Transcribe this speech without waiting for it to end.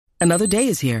Another day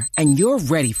is here, and you're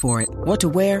ready for it. What to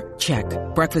wear? Check.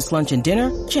 Breakfast, lunch, and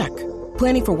dinner? Check.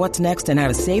 Planning for what's next and how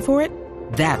to save for it?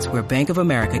 That's where Bank of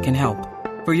America can help.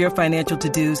 For your financial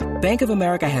to-dos, Bank of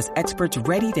America has experts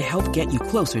ready to help get you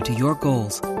closer to your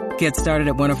goals. Get started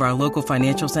at one of our local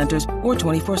financial centers or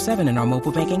 24/7 in our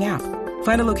mobile banking app.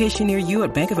 Find a location near you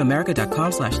at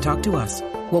bankofamerica.com/talktous.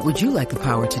 What would you like the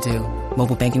power to do?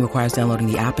 Mobile banking requires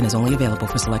downloading the app and is only available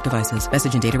for select devices.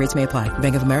 Message and data rates may apply.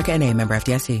 Bank of America N.A., member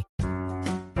FDIC.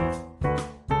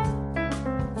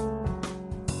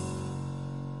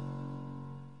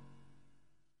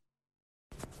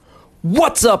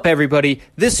 What's up, everybody?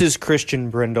 This is Christian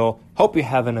Brindle. Hope you're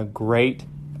having a great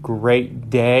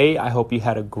day. I hope you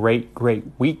had a great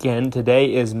weekend.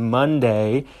 Today is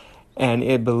Monday, and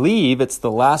I believe it's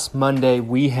the last Monday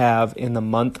we have in the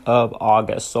month of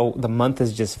August. So the month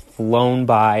has just flown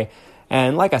by.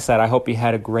 And like I said, I hope you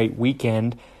had a great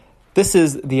weekend. This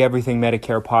is the Everything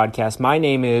Medicare podcast. My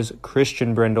name is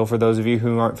Christian Brindle, for those of you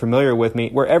who aren't familiar with me,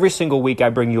 where every single week I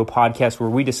bring you a podcast where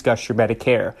we discuss your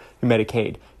Medicare, your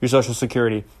Medicaid, your Social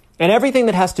Security, and everything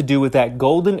that has to do with that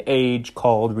golden age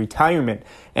called retirement.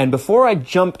 And before I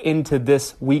jump into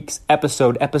this week's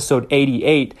episode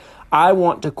 88, I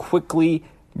want to quickly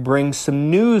bring some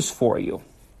news for you.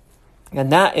 And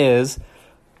that is,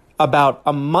 about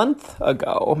a month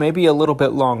ago, maybe a little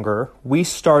bit longer, we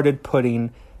started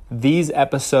putting these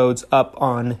episodes up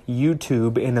on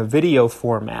YouTube in a video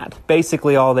format.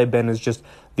 Basically, all they've been is just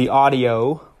the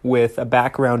audio with a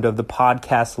background of the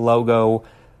podcast logo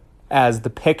as the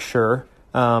picture.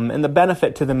 And the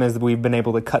benefit to them is that we've been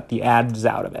able to cut the ads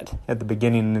out of it at the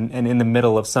beginning and in the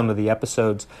middle of some of the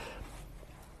episodes.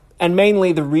 And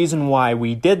mainly the reason why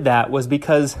we did that was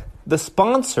because the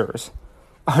sponsors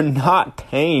are not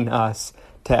paying us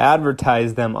to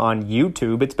advertise them on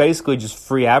YouTube. It's basically just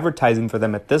free advertising for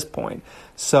them at this point.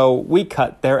 So we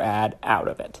cut their ad out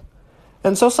of it.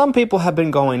 And so some people have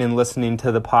been going and listening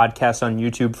to the podcast on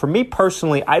YouTube. For me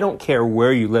personally, I don't care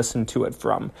where you listen to it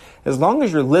from, as long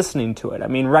as you're listening to it. I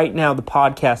mean, right now the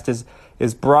podcast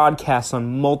is broadcast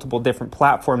on multiple different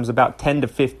platforms, about 10 to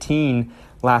 15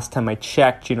 last time I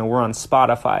checked. You know, we're on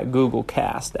Spotify, Google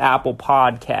Cast, Apple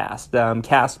Podcast,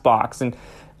 Castbox, and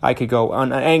I could go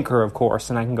on Anchor, of course,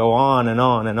 and I can go on and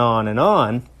on and on and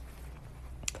on.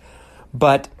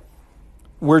 But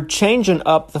we're changing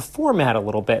up the format a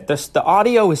little bit. The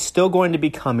audio is still going to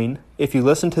be coming. If you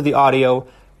listen to the audio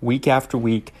week after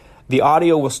week, the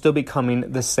audio will still be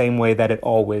coming the same way that it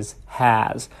always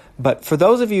has. But for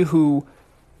those of you who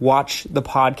watch the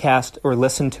podcast or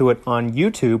listen to it on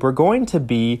YouTube, we're going to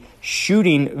be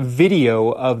shooting video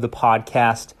of the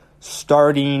podcast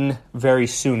starting very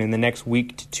soon, in the next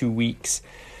week to 2 weeks.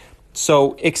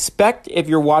 So expect, if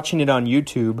you're watching it on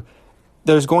YouTube,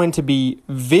 there's going to be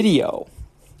video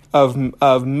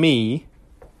of me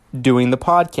doing the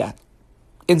podcast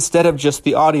instead of just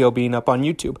the audio being up on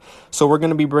YouTube. So we're going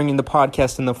to be bringing the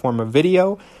podcast in the form of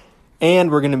video,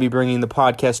 and we're going to be bringing the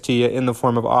podcast to you in the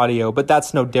form of audio, but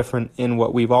that's no different in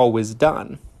what we've always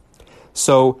done.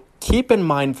 So keep in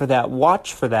mind for that,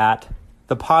 watch for that.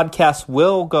 The podcast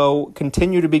will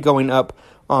continue to be going up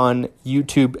on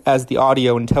YouTube as the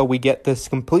audio until we get this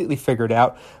completely figured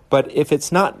out. But if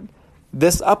it's not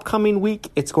this upcoming week,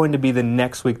 it's going to be the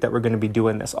next week that we're going to be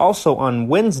doing this. Also on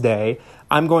Wednesday,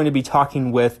 I'm going to be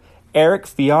talking with Eric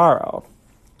Fiaro,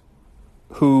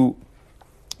 who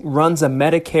runs a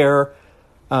Medicare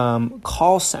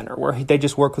call center where they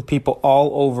just work with people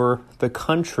all over the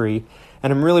country.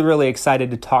 And I'm really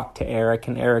excited to talk to Eric.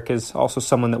 And Eric is also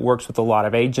someone that works with a lot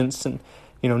of agents and,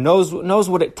 you know, knows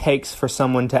what it takes for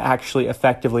someone to actually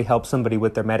effectively help somebody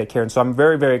with their Medicare. And so I'm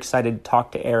very excited to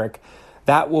talk to Eric.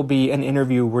 That will be an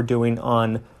interview we're doing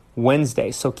on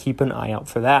Wednesday, so keep an eye out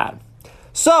for that.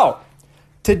 So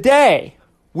today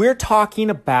we're talking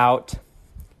about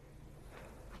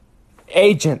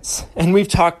agents, and we've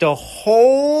talked a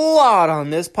whole lot on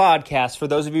this podcast, for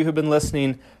those of you who've been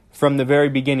listening from the very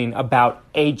beginning, about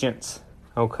agents,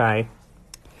 okay?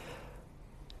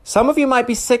 Some of you might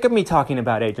be sick of me talking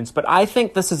about agents, but I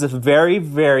think this is a very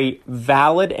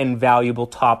valid and valuable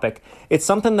topic. It's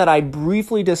something that I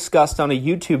briefly discussed on a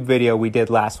YouTube video we did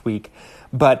last week,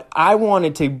 but I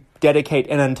wanted to dedicate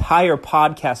an entire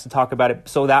podcast to talk about it,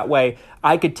 so that way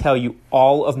I could tell you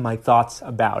all of my thoughts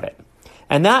about it.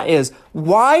 And that is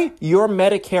why your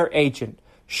Medicare agent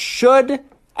should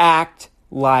act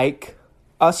like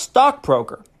a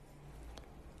stockbroker.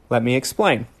 Let me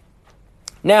explain.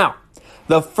 Now,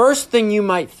 the first thing you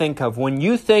might think of when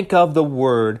you think of the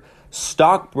word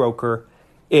stockbroker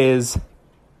is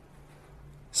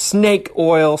snake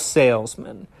oil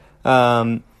salesman,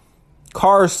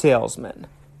 car salesman,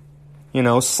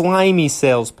 slimy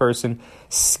salesperson,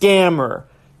 scammer,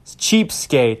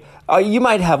 cheapskate. You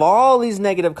might have all these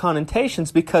negative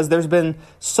connotations because there's been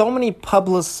so many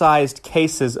publicized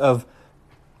cases of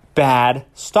bad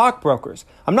stockbrokers.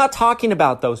 I'm not talking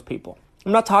about those people.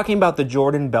 I'm not talking about the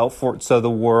Jordan Belforts of the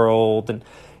world and,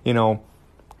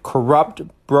 corrupt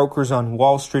brokers on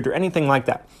Wall Street or anything like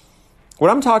that. What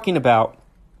I'm talking about,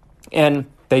 and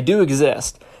they do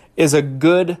exist, is a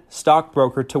good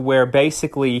stockbroker to where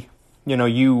basically,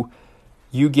 you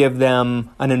give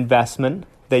them an investment,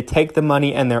 they take the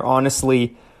money, and they're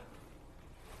honestly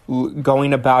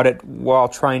going about it while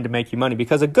trying to make you money.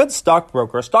 Because a good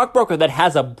stockbroker, a stockbroker that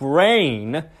has a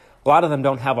brain, a lot of them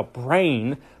don't have a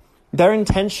brain, their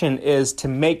intention is to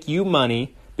make you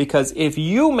money, because if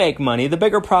you make money, the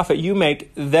bigger profit you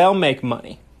make, they'll make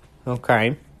money.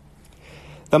 Okay?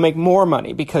 They'll make more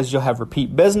money because you'll have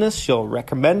repeat business, you'll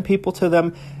recommend people to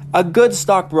them. A good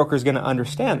stockbroker is going to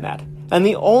understand that. And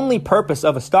the only purpose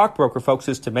of a stockbroker, folks,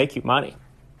 is to make you money.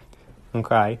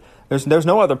 Okay? There's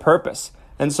no other purpose.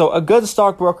 And so a good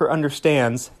stockbroker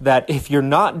understands that if you're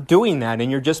not doing that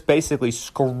and you're just basically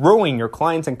screwing your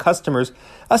clients and customers,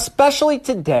 especially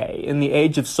today in the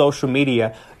age of social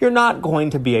media, you're not going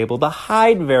to be able to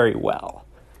hide very well.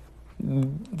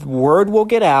 Word will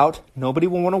get out. Nobody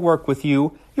will want to work with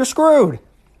you. You're screwed.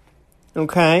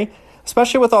 Okay?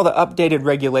 Especially with all the updated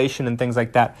regulation and things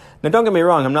like that. Now, don't get me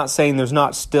wrong. I'm not saying there's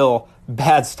not still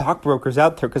bad stockbrokers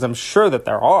out there, because I'm sure that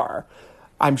there are.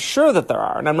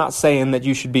 And I'm not saying that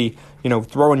you should be,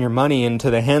 throwing your money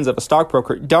into the hands of a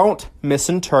stockbroker. Don't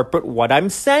misinterpret what I'm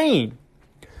saying.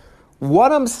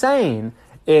 What I'm saying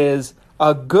is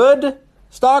a good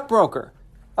stockbroker,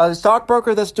 a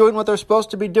stockbroker that's doing what they're supposed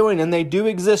to be doing, and they do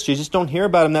exist. You just don't hear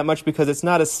about them that much because it's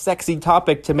not a sexy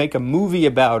topic to make a movie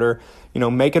about or,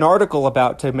 make an article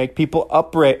about to make people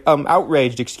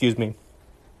outraged,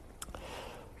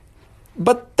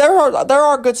 But there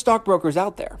are good stockbrokers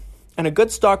out there. And a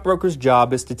good stockbroker's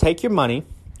job is to take your money,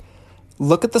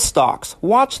 look at the stocks,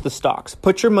 watch the stocks,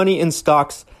 put your money in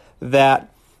stocks that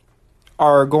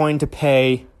are going to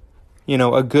pay,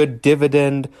 a good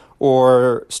dividend,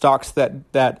 or stocks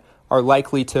that are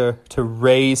likely to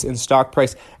raise in stock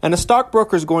price. And a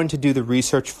stockbroker is going to do the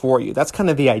research for you. That's kind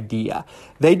of the idea.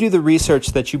 They do the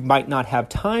research that you might not have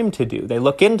time to do. They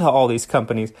look into all these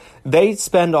companies. They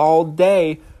spend all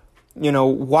day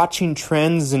watching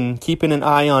trends and keeping an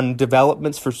eye on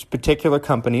developments for particular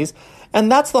companies. And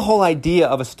that's the whole idea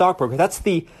of a stockbroker. That's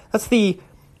the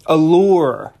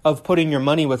allure of putting your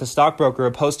money with a stockbroker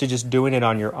opposed to just doing it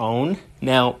on your own.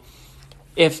 Now,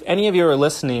 if any of you are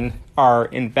listening are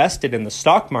invested in the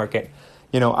stock market,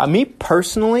 me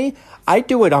personally, I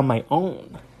do it on my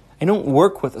own. I don't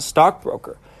work with a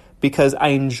stockbroker because I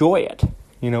enjoy it.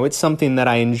 It's something that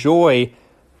I enjoy,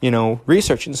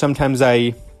 researching. Sometimes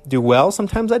I do well,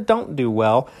 sometimes I don't do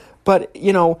well, but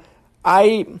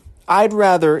I'd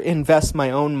rather invest my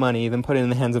own money than put it in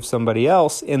the hands of somebody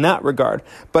else in that regard.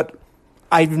 But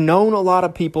I've known a lot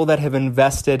of people that have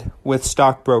invested with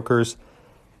stockbrokers,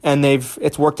 and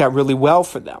it's worked out really well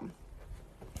for them.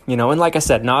 And like I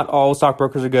said, not all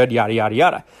stockbrokers are good, yada yada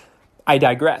yada. I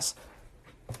digress.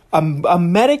 A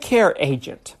Medicare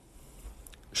agent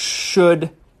should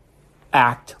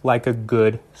act like a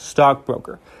good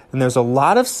stockbroker. And there's a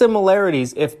lot of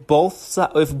similarities if both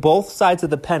sides of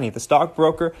the penny, the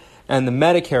stockbroker and the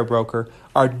Medicare broker,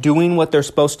 are doing what they're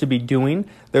supposed to be doing.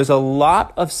 There's a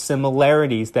lot of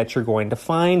similarities that you're going to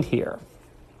find here.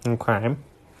 Okay?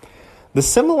 The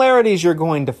similarities you're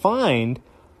going to find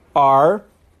are,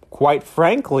 quite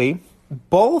frankly,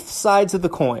 both sides of the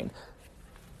coin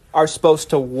are supposed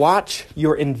to watch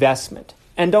your investment.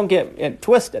 And don't get it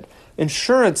twisted.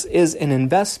 Insurance is an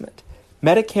investment.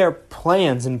 Medicare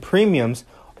plans and premiums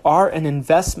are an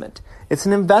investment. It's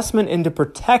an investment into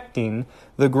protecting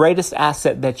the greatest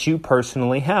asset that you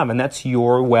personally have, and that's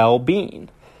your well-being.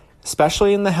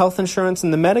 Especially in the health insurance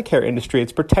and the Medicare industry,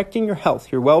 it's protecting your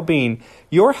health, your well-being.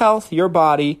 Your health, your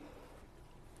body,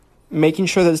 making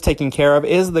sure that it's taken care of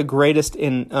is the greatest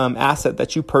asset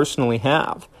that you personally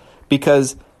have,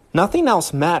 because nothing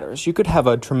else matters. You could have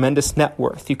a tremendous net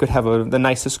worth. You could have the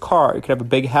nicest car. You could have a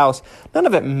big house. None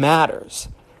of it matters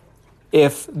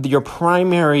if your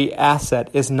primary asset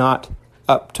is not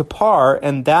up to par,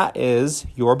 and that is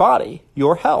your body,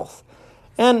 your health.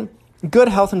 And good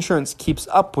health insurance keeps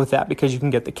up with that because you can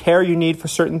get the care you need for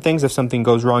certain things. If something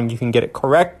goes wrong, you can get it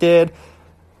corrected,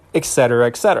 etc.,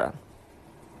 etc.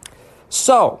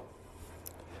 So,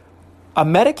 a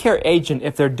Medicare agent,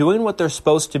 if they're doing what they're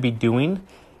supposed to be doing,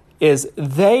 is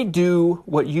they do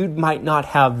what you might not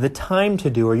have the time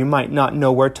to do, or you might not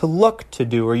know where to look to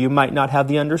do, or you might not have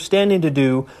the understanding to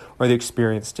do, or the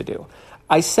experience to do.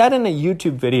 I said in a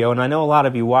YouTube video, and I know a lot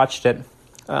of you watched it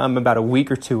about a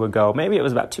week or two ago, maybe it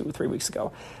was about 2 or 3 weeks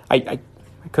ago. I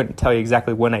couldn't tell you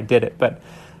exactly when I did it, but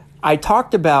I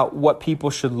talked about what people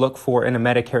should look for in a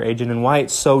Medicare agent and why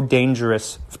it's so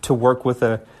dangerous to work with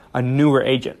a newer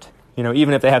agent.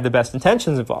 Even if they have the best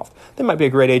intentions involved. They might be a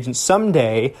great agent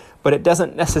someday, but it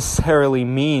doesn't necessarily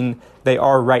mean they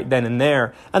are right then and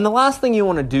there. And the last thing you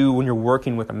want to do when you're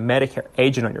working with a Medicare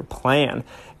agent on your plan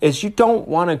is you don't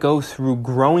want to go through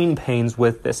growing pains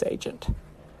with this agent.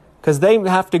 Because they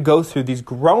have to go through these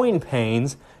growing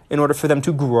pains in order for them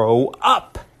to grow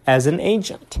up as an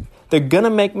agent. They're going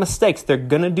to make mistakes. They're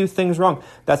going to do things wrong.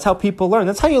 That's how people learn.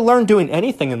 That's how you learn doing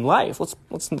anything in life.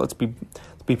 Let's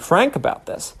be frank about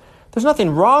this. There's nothing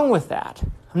wrong with that.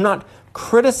 I'm not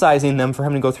criticizing them for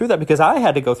having to go through that because I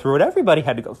had to go through it. Everybody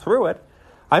had to go through it.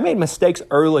 I made mistakes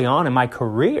early on in my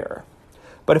career.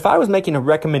 But if I was making a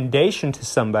recommendation to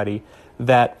somebody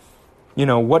that,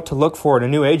 what to look for in a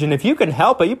new agent, if you can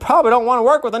help it, you probably don't want to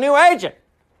work with a new agent.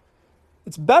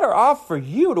 It's better off for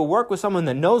you to work with someone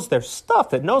that knows their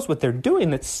stuff, that knows what they're doing,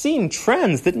 that's seen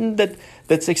trends,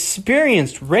 that's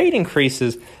experienced rate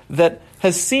increases, that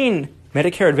has seen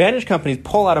Medicare Advantage companies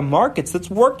pull out of markets, that's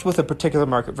worked with a particular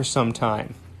market for some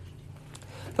time.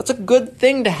 That's a good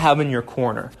thing to have in your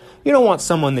corner. You don't want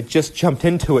someone that just jumped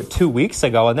into it 2 weeks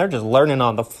ago and they're just learning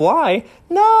on the fly.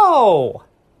 No.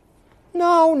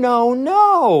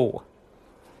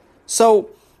 So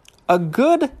a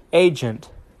good agent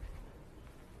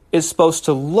is supposed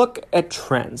to look at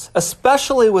trends,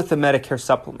 especially with the Medicare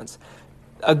supplements.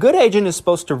 A good agent is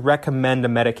supposed to recommend a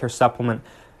Medicare supplement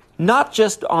not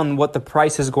just on what the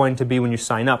price is going to be when you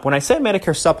sign up. When I say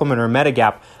Medicare supplement or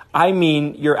Medigap, I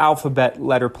mean your alphabet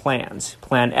letter plans,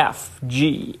 Plan F,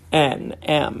 G, N,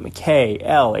 M, K,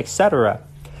 L, etc.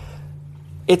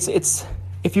 It's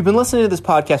if you've been listening to this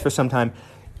podcast for some time,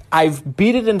 I've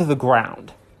beat it into the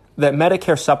ground that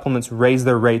Medicare supplements raise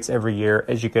their rates every year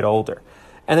as you get older.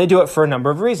 And they do it for a number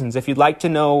of reasons. If you'd like to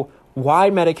know why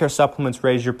Medicare supplements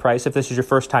raise your price, if this is your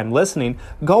first time listening,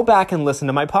 go back and listen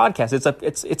to my podcast.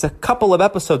 It's a couple of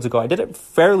episodes ago. I did it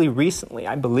fairly recently,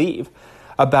 I believe,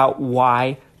 about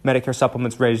why Medicare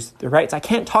supplements raise their rates. I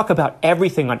can't talk about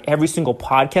everything on every single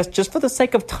podcast just for the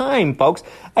sake of time, folks.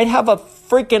 I'd have a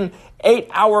freaking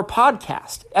 8-hour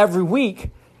podcast every week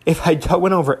if I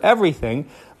went over everything.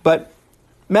 But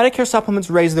Medicare supplements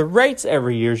raise their rates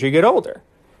every year as you get older.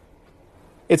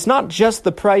 It's not just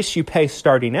the price you pay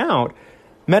starting out.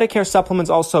 Medicare supplements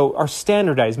also are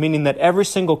standardized, meaning that every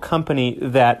single company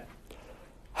that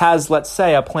has, let's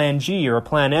say, a Plan G or a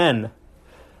Plan N,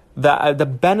 the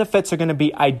benefits are going to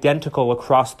be identical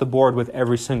across the board with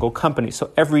every single company.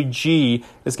 So every G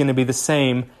is going to be the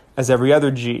same as every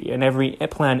other G, and every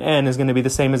Plan N is going to be the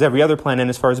same as every other Plan N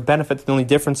as far as benefits. The only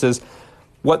difference is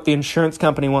what the insurance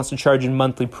company wants to charge in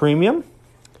monthly premium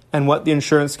and what the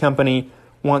insurance company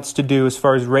wants to do as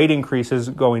far as rate increases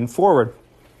going forward.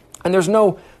 And there's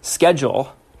no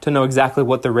schedule to know exactly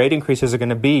what the rate increases are going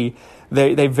to be.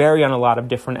 They vary on a lot of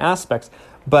different aspects.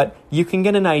 But you can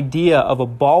get an idea of a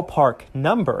ballpark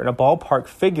number and a ballpark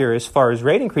figure as far as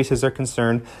rate increases are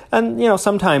concerned. And,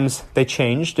 sometimes they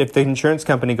changed if the insurance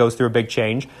company goes through a big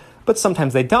change, but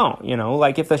sometimes they don't.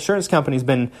 Like if the insurance company's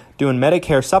been doing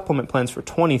Medicare supplement plans for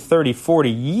 20, 30,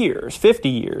 40 years, 50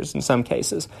 years in some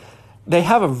cases, they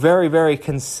have a very, very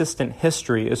consistent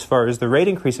history as far as the rate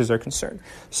increases are concerned.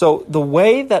 So the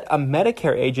way that a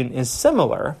Medicare agent is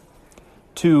similar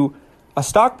to a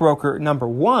stockbroker, number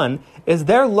one, is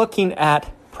they're looking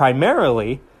at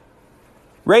primarily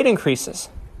rate increases.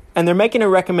 And they're making a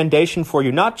recommendation for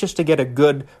you not just to get a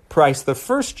good price the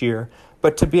first year,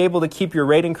 but to be able to keep your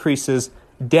rate increases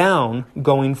down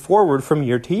going forward from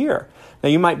year to year. Now,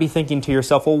 you might be thinking to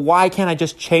yourself, well, why can't I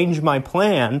just change my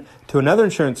plan to another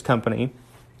insurance company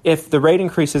if the rate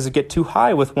increases get too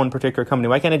high with one particular company?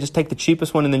 Why can't I just take the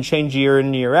cheapest one and then change year in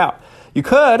and year out? You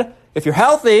could, if you're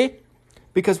healthy,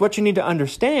 because what you need to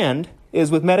understand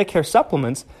is with Medicare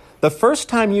supplements, the first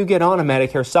time you get on a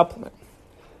Medicare supplement,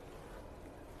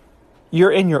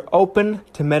 you're in your open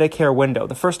to Medicare window.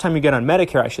 The first time you get on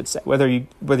Medicare, I should say, whether you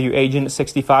age in at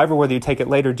 65 or whether you take it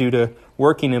later due to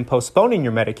working and postponing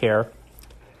your Medicare,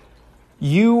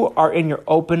 you are in your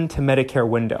open to Medicare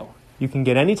window. You can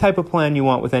get any type of plan you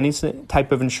want with any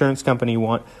type of insurance company you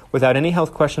want without any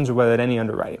health questions or without any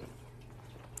underwriting.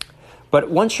 But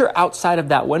once you're outside of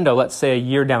that window, let's say a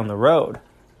year down the road,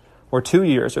 or 2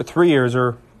 years, or 3 years,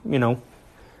 or,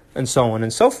 and so on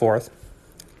and so forth,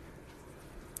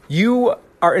 you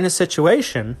are in a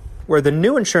situation where the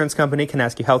new insurance company can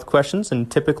ask you health questions,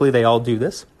 and typically they all do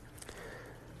this,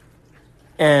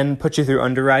 and put you through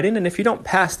underwriting. And if you don't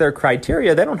pass their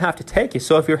criteria, they don't have to take you.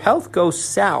 So if your health goes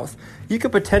south, you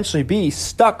could potentially be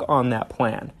stuck on that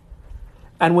plan.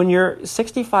 And when you're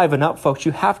 65 and up, folks,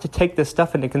 you have to take this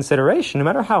stuff into consideration, no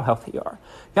matter how healthy you are.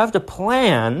 You have to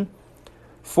plan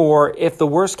for if the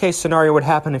worst case scenario would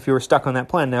happen if you were stuck on that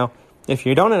plan. Now, if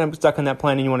you don't end up stuck on that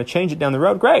plan and you want to change it down the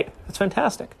road, great. That's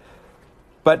fantastic.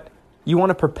 But you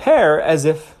want to prepare as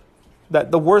if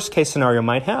that the worst case scenario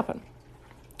might happen.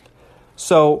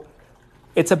 So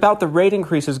it's about the rate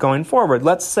increases going forward.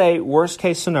 Let's say, worst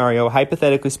case scenario,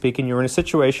 hypothetically speaking, you're in a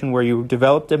situation where you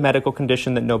developed a medical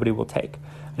condition that nobody will take.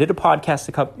 I did a podcast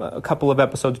a couple of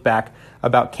episodes back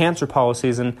about cancer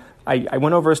policies, and I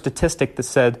went over a statistic that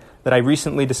said that I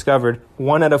recently discovered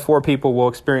 1 out of 4 people will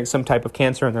experience some type of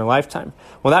cancer in their lifetime.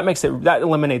 Well, that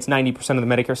eliminates 90% of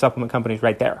the Medicare supplement companies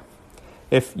right there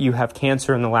if you have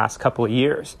cancer in the last couple of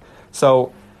years.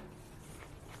 So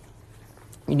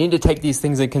you need to take these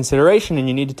things into consideration, and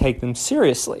you need to take them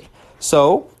seriously.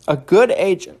 So a good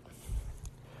agent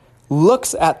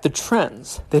looks at the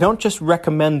trends. They don't just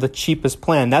recommend the cheapest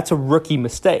plan. That's a rookie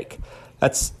mistake.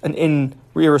 That's an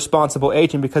irresponsible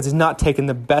agent because he's not taking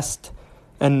the best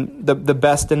and the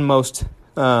best and most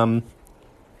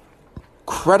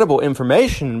credible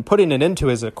information and putting it into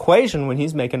his equation when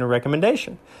he's making a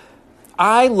recommendation.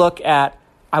 I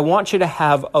want you to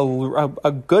have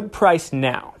a good price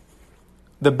now.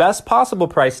 The best possible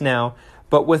price now,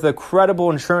 but with a credible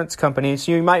insurance company,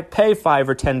 so you might pay $5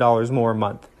 or $10 more a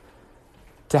month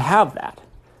to have that.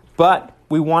 But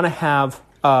we want to have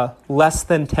a less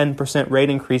than 10%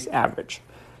 rate increase average.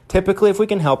 Typically, if we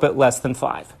can help it, less than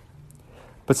 5.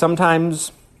 But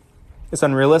sometimes it's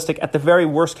unrealistic. At the very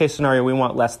worst case scenario, we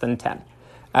want less than 10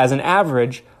 as an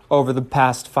average over the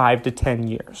past 5 to 10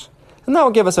 years. And that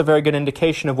will give us a very good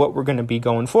indication of what we're going to be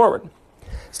going forward.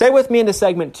 Stay with me into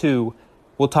segment 2.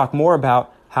 We'll talk more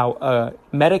about how a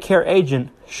Medicare agent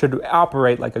should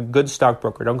operate like a good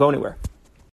stockbroker. Don't go anywhere.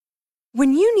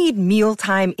 When you need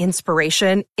mealtime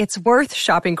inspiration, it's worth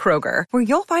shopping Kroger, where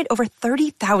you'll find over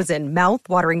 30,000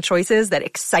 mouth-watering choices that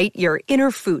excite your inner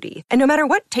foodie. And no matter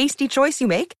what tasty choice you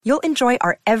make, you'll enjoy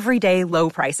our everyday low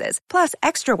prices, plus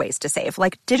extra ways to save,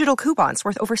 like digital coupons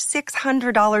worth over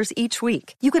 $600 each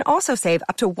week. You can also save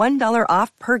up to $1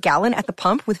 off per gallon at the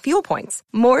pump with fuel points.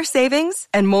 More savings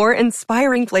and more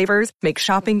inspiring flavors make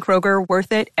shopping Kroger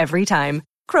worth it every time.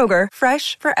 Kroger,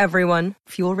 fresh for everyone.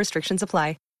 Fuel restrictions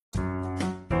apply.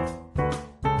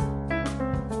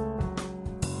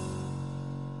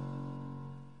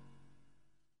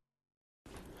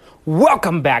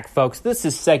 Welcome back, folks. This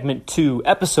is segment 2,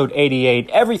 episode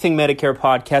 88, Everything Medicare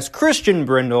podcast. Christian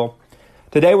Brindle.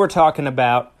 Today we're talking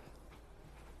about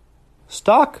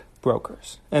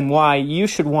stockbrokers and why you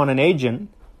should want an agent,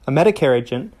 a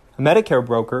Medicare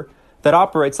broker that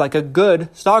operates like a good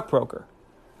stockbroker.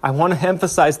 I want to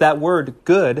emphasize that word,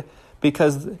 good,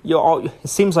 because it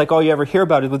seems like all you ever hear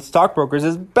about with stockbrokers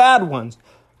is bad ones.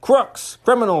 Crooks,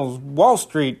 criminals, Wall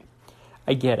Street.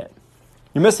 I get it.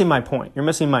 You're missing my point. You're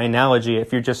missing my analogy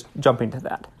if you're just jumping to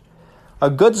that. A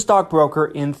good stockbroker,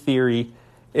 in theory,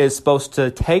 is supposed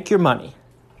to take your money,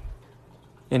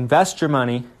 invest your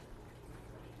money,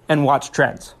 and watch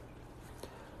trends.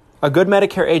 A good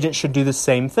Medicare agent should do the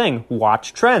same thing.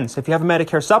 Watch trends. If you have a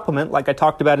Medicare supplement, like I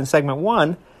talked about in segment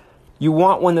 1, you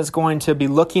want one that's going to be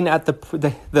looking at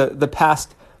the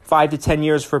past 5 to 10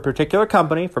 years for a particular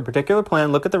company, for a particular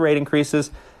plan, look at the rate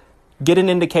increases, get an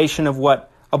indication of what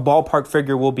a ballpark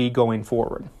figure will be going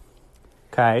forward.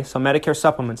 Okay, so Medicare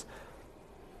supplements.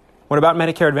 What about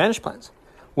Medicare Advantage plans?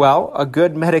 Well, a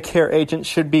good Medicare agent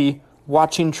should be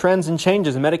watching trends and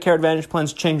changes. And Medicare Advantage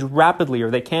plans change rapidly,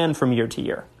 or they can from year to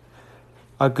year.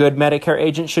 A good Medicare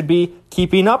agent should be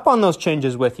keeping up on those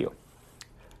changes with you.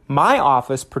 My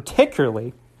office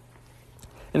particularly,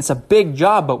 and it's a big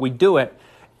job, but we do it,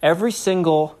 every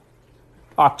single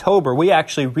October, we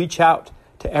actually reach out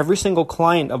to every single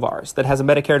client of ours that has a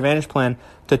Medicare Advantage plan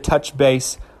to touch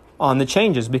base on the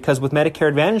changes. Because with Medicare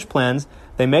Advantage plans,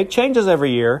 they make changes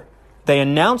every year. They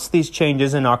announce these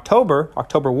changes in October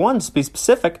 1 to be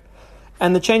specific,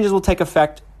 and the changes will take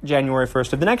effect January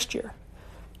 1st of the next year.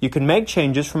 You can make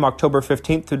changes from October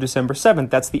 15th through December 7th.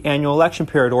 That's the annual election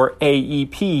period, or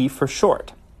AEP for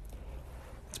short.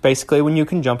 It's basically when you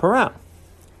can jump around.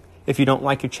 If you don't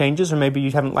like your changes, or maybe you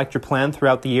haven't liked your plan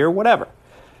throughout the year, whatever.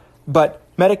 But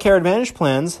Medicare Advantage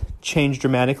plans change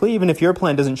dramatically. Even if your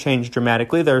plan doesn't change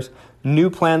dramatically, there's new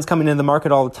plans coming into the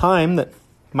market all the time that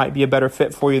might be a better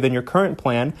fit for you than your current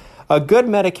plan. A good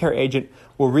Medicare agent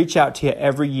will reach out to you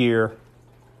every year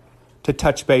to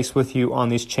touch base with you on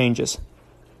these changes.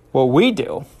 What we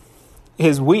do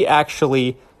is we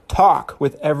actually talk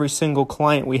with every single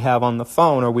client we have on the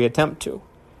phone, or we attempt to,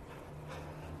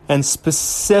 and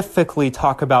specifically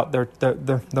talk about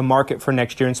the market for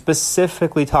next year, and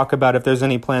specifically talk about if there's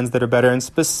any plans that are better, and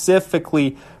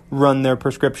specifically run their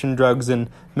prescription drugs and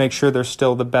make sure they're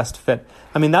still the best fit.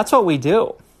 I mean, that's what we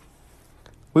do.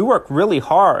 We work really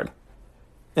hard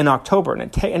in October,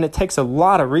 and it takes a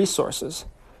lot of resources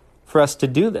for us to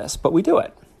do this, but we do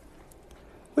it.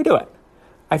 We do it.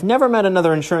 I've never met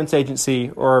another insurance agency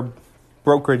or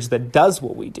brokerage that does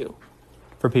what we do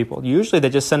for people. Usually they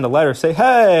just send a letter, say,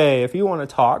 hey, if you want to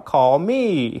talk, call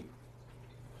me.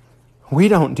 We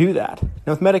don't do that.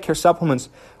 Now, with Medicare supplements,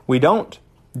 we don't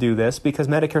do this because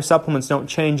Medicare supplements don't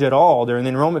change at all during the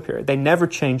enrollment period. They never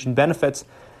change in benefits.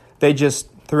 They just,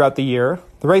 throughout the year,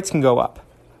 the rates can go up.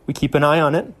 We keep an eye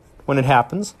on it when it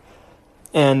happens.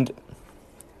 And,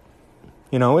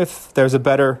 if there's a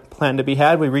better plan to be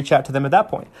had, we reach out to them at that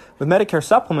point. With Medicare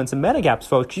supplements and Medicaps,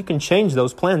 folks, you can change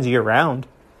those plans year-round.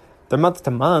 They're month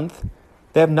to month.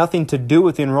 They have nothing to do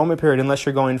with the enrollment period unless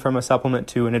you're going from a supplement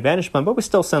to an Advantage plan, but we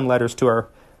still send letters to our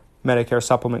Medicare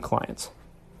supplement clients.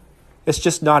 It's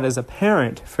just not as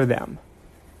apparent for them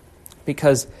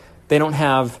because they don't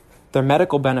have their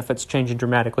medical benefits changing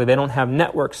dramatically. They don't have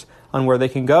networks on where they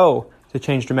can go to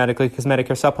change dramatically because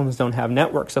Medicare supplements don't have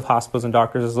networks of hospitals and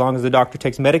doctors. As long as the doctor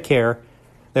takes Medicare,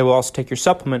 they will also take your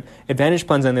supplement. Advantage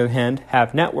plans, on the other hand,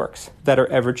 have networks that are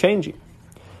ever-changing.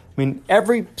 I mean,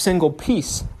 every single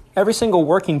piece, every single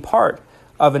working part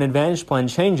of an Advantage plan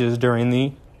changes during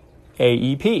the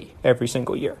AEP every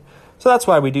single year. So that's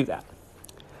why we do that.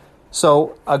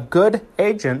 So a good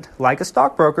agent, like a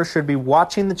stockbroker, should be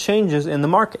watching the changes in the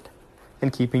market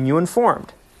and keeping you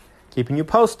informed, keeping you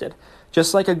posted.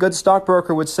 Just like a good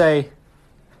stockbroker would say,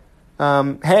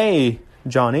 hey,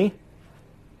 Johnny,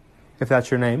 if that's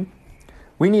your name,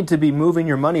 we need to be moving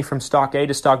your money from stock A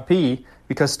to stock B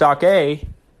because stock A,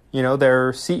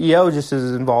 their CEO just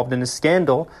is involved in a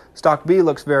scandal. Stock B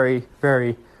looks very,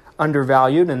 very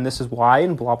undervalued, and this is why,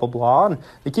 and blah, blah, blah. And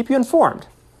they keep you informed.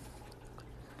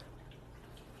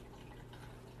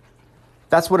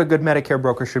 That's what a good Medicare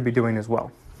broker should be doing as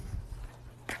well.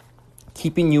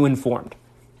 Keeping you informed.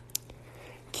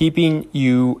 Keeping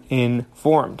you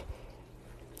informed.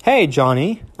 Hey,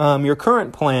 Johnny, your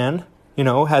current plan,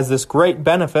 has this great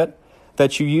benefit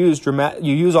that you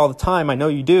use all the time. I know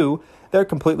you do. They're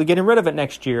completely getting rid of it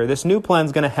next year. This new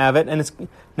plan's going to have it, and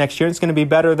next year it's going to be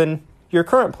better than your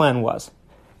current plan was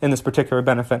in this particular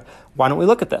benefit. Why don't we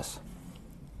look at this?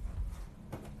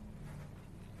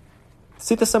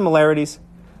 See the similarities?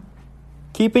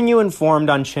 Keeping you informed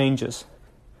on changes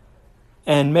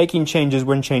and making changes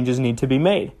when changes need to be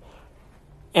made.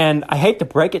 And I hate to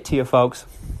break it to you, folks,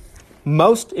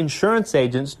 most insurance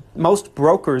agents, most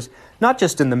brokers, not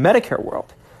just in the Medicare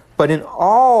world, but in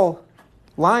all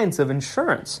lines of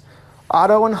insurance,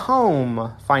 auto and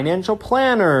home, financial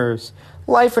planners,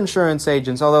 life insurance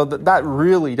agents, although that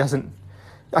really doesn't,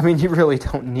 you really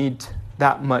don't need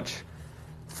that much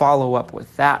follow up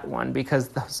with that one because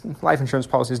those life insurance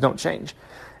policies don't change.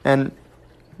 And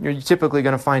you're typically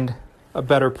going to find a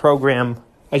better program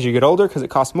as you get older because it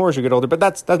costs more as you get older, but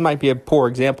that might be a poor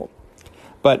example.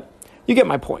 But you get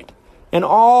my point. In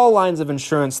all lines of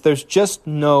insurance, there's just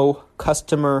no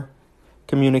customer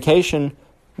communication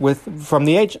from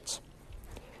the agents.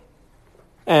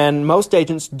 And most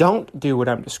agents don't do what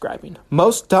I'm describing.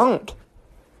 Most don't.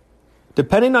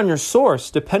 Depending on your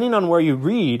source, depending on where you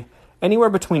read, anywhere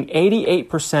between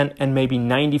 88% and maybe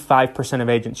 95% of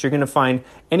agents, you're going to find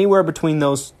anywhere between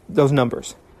those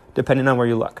numbers, depending on where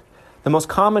you look. The most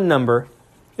common number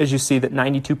is you see that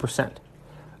 92%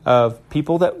 of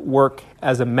people that work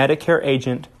as a Medicare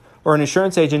agent or an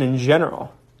insurance agent in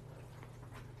general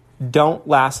don't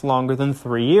last longer than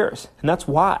 3 years. And that's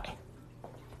why.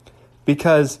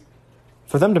 Because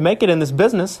for them to make it in this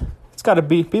business, it's got to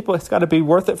be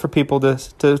worth it for people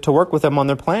to work with them on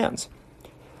their plans.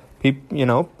 They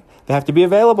have to be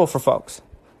available for folks.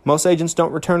 Most agents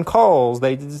don't return calls.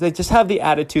 They just have the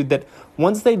attitude that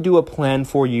once they do a plan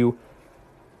for you,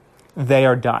 they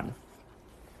are done.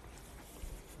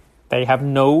 They have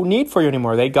no need for you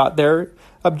anymore. They got their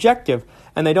objective.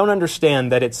 And they don't understand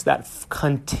that it's that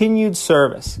continued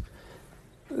service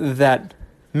that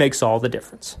makes all the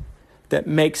difference. That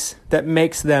makes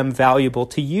them valuable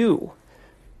to you.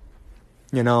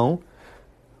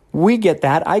 We get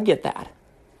that. I get that.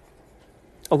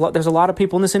 There's a lot of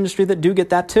people in this industry that do get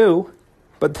that too,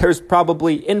 but there's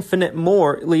probably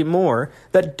infinitely more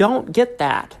that don't get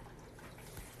that.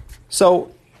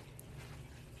 So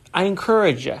I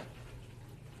encourage you,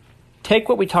 take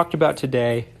what we talked about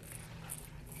today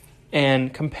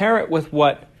and compare it with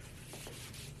what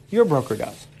your broker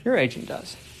does, your agent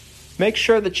does. Make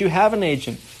sure that you have an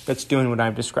agent that's doing what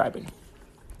I'm describing.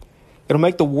 It'll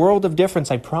make the world of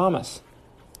difference, I promise.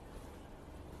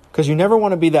 Because you never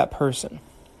want to be that person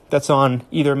that's on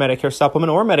either a Medicare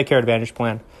supplement or a Medicare Advantage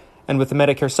plan. And with the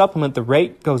Medicare supplement, the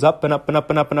rate goes up and up and up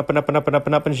and up and up and up and up and up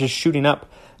and up, and it's just shooting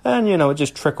up. And, it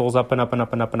just trickles up and up and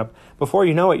up and up and up. Before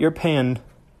you know it, you're paying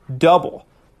double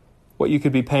what you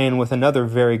could be paying with another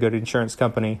very good insurance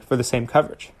company for the same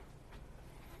coverage.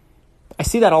 I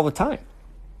see that all the time.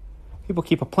 People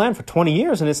keep a plan for 20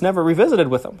 years and it's never revisited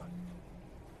with them.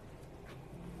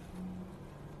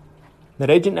 That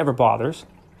agent never bothers.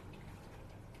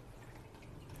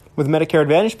 With Medicare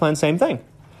Advantage plan, same thing.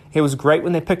 It was great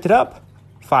when they picked it up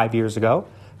 5 years ago,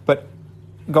 but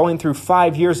going through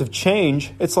 5 years of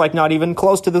change, it's like not even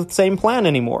close to the same plan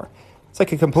anymore. It's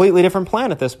like a completely different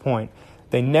plan at this point.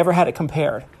 They never had it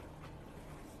compared.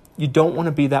 You don't want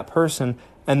to be that person,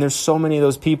 and there's so many of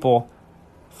those people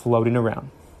floating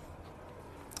around.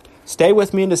 Stay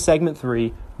with me into segment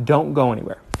 3. Don't go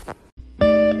anywhere.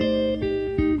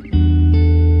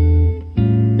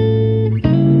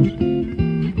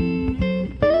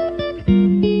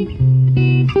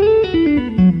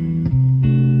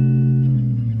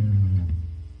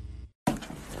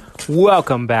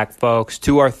 Welcome back, folks,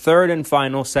 to our third and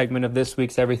final segment of this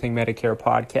week's Everything Medicare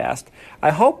podcast.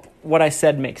 I hope what I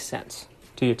said makes sense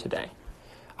to you today.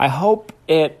 I hope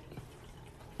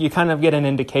you kind of get an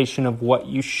indication of what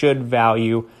you should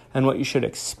value and what you should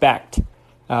expect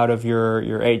out of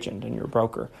your agent and your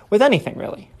broker with anything,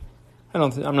 really.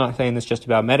 I'm not saying this just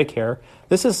about Medicare.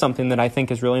 This is something that I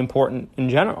think is really important in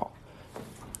general.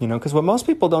 Because what most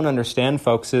people don't understand,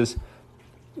 folks, is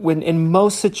when in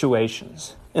most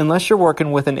situations, unless you're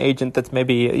working with an agent that's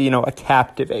maybe, a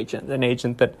captive agent, an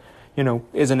agent that,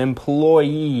 is an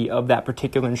employee of that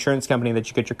particular insurance company that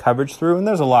you get your coverage through, and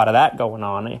there's a lot of that going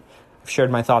on. I've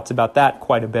shared my thoughts about that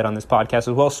quite a bit on this podcast as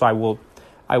well, so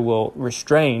I will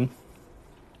restrain.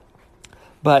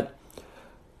 But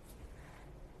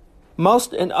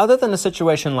other than a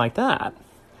situation like that,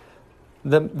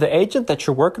 the agent that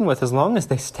you're working with, as long as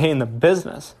they stay in the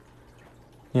business,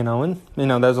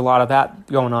 there's a lot of that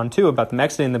going on too about them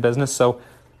exiting the business. So,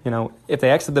 if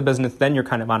they exit the business, then you're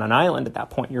kind of on an island at that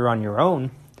point. You're on your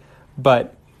own.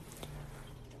 But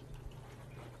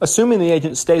assuming the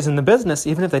agent stays in the business,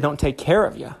 even if they don't take care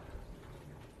of you,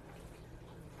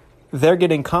 they're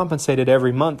getting compensated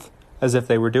every month as if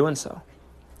they were doing so.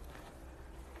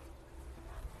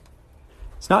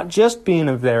 It's not just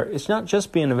being there. It's not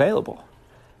just being available.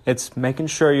 It's making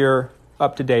sure you're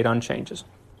up to date on changes.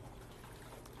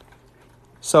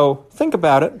 So think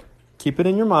about it, keep it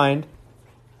in your mind,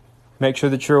 make sure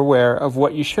that you're aware of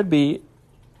what you should be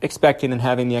expecting and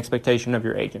having the expectation of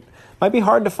your agent. Might be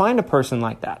hard to find a person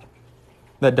like that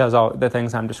does all the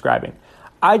things I'm describing.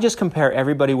 I just compare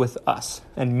everybody with us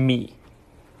and me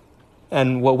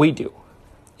and what we do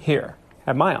here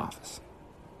at my office.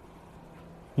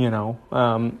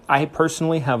 I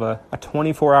personally have a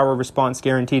 24-hour response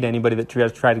guarantee to anybody that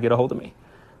tries to get a hold of me.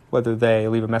 Whether they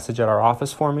leave a message at our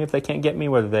office for me if they can't get me,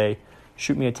 whether they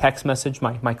shoot me a text message.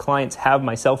 My clients have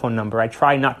my cell phone number. I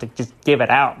try not to just give it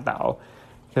out, though,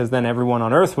 because then everyone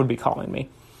on earth would be calling me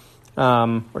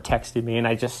or texting me, and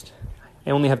I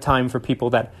only have time for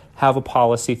people that have a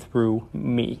policy through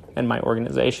me and my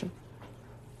organization.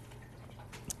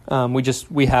 We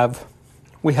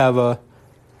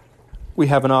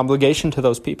have an obligation to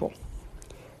those people,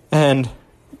 and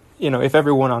if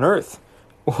everyone on earth.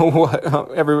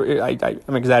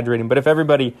 I'm exaggerating, but if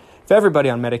everybody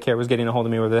on Medicare was getting a hold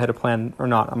of me, whether they had a plan or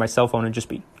not, on my cell phone, it'd just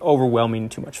be overwhelming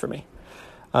too much for me.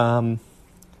 But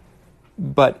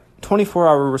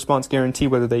 24-hour response guarantee,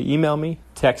 whether they email me,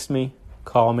 text me,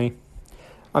 call me,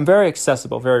 I'm very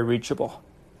accessible, very reachable.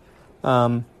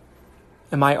 Am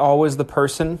I always the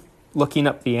person looking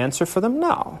up the answer for them?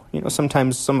 No.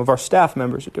 Sometimes some of our staff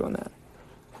members are doing that.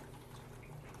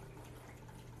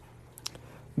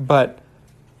 But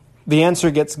the answer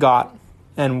gets got,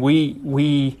 and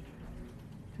we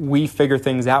figure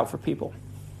things out for people.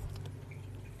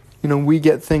 We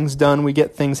get things done, we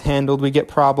get things handled, we get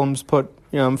problems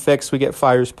fixed, we get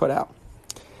fires put out.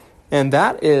 And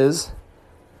that is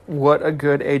what a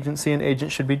good agency and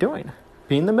agent should be doing.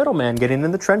 Being the middleman, getting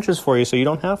in the trenches for you so you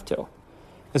don't have to.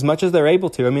 As much as they're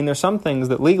able to. There's some things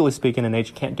that legally speaking an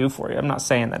agent can't do for you. I'm not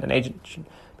saying that an agent should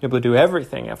be able to do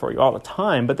everything for you all the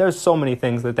time, but there's so many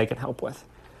things that they can help with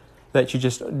that you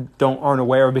just aren't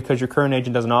aware of because your current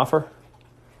agent doesn't offer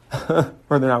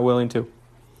or they're not willing to.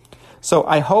 So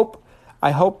I hope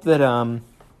that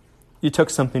you took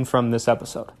something from this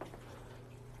episode.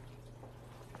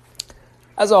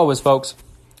 As always, folks,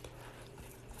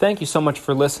 thank you so much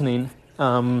for listening.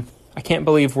 I can't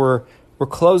believe we're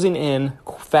closing in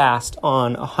fast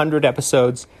on 100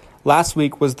 episodes. Last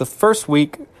week was the first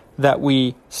week that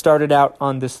we started out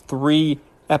on this 3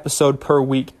 episode per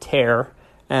week tear,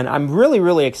 and I'm really,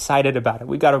 really excited about it.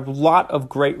 We got a lot of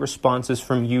great responses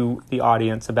from you, the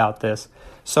audience, about this.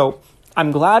 So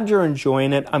I'm glad you're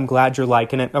enjoying it. I'm glad you're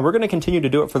liking it, and we're going to continue to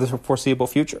do it for the foreseeable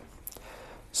future.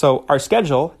 So our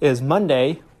schedule is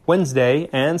Monday, Wednesday,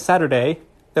 and Saturday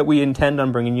that we intend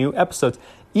on bringing you episodes,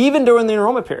 even during the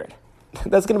enrollment period.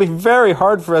 That's going to be very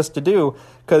hard for us to do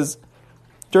because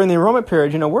during the enrollment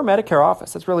period, we're Medicare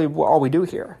office. That's really all we do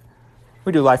here.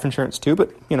 We do life insurance too,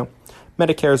 but,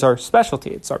 Medicare is our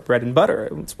specialty. It's our bread and butter.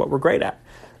 It's what we're great at.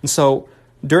 And so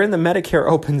during the Medicare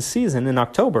open season in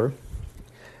October,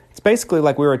 it's basically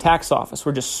like we're a tax office.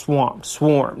 We're just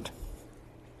swarmed.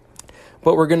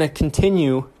 But we're going to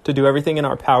continue to do everything in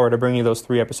our power to bring you those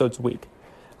 3 episodes a week.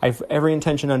 I have every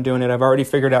intention on doing it. I've already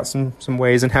figured out some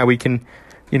ways and how we can,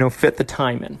 fit the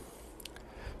time in.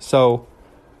 So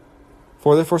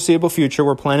for the foreseeable future,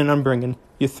 we're planning on bringing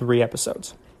you 3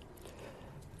 episodes.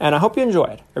 And I hope you enjoy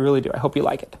it. I really do. I hope you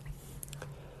like it.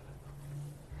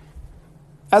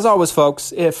 As always,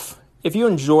 folks, if you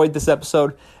enjoyed this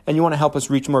episode and you want to help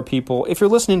us reach more people, if you're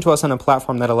listening to us on a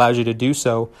platform that allows you to do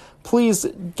so, please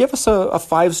give us a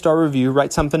 5-star review,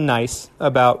 write something nice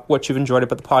about what you've enjoyed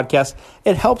about the podcast.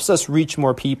 It helps us reach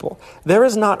more people.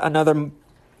 There's not another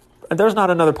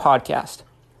podcast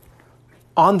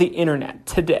on the internet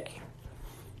today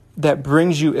that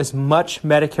brings you as much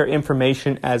Medicare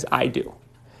information as I do.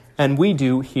 And we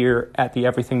do here at the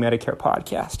Everything Medicare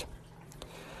podcast.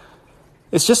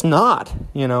 It's just not,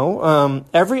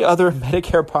 every other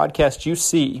Medicare podcast you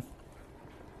see,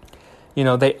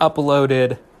 they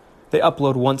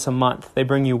upload once a month. They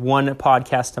bring you 1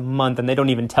 podcast a month and they don't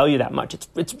even tell you that much.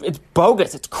 It's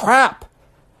bogus. It's crap.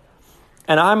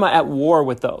 And I'm at war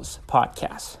with those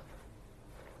podcasts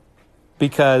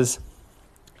because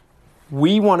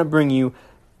we want to bring you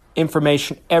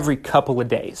information every couple of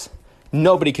days.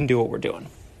 Nobody can do what we're doing.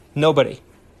 Nobody.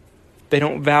 They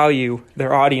don't value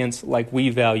their audience like we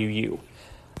value you.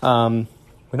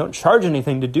 We don't charge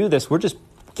anything to do this. We're just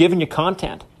giving you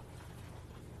content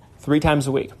 3 times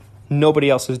a week. Nobody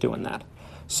else is doing that.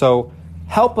 So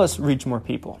help us reach more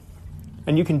people.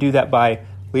 And you can do that by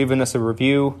leaving us a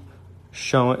review,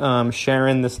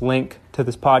 sharing this link to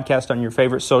this podcast on your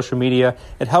favorite social media.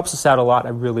 It helps us out a lot. I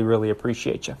really, really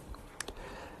appreciate you.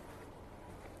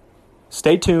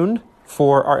 Stay tuned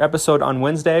for our episode on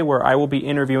Wednesday where I will be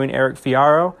interviewing Eric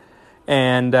Fiaro,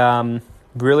 and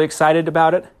really excited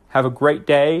about it. Have a great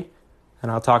day, and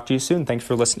I'll talk to you soon. Thanks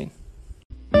for listening.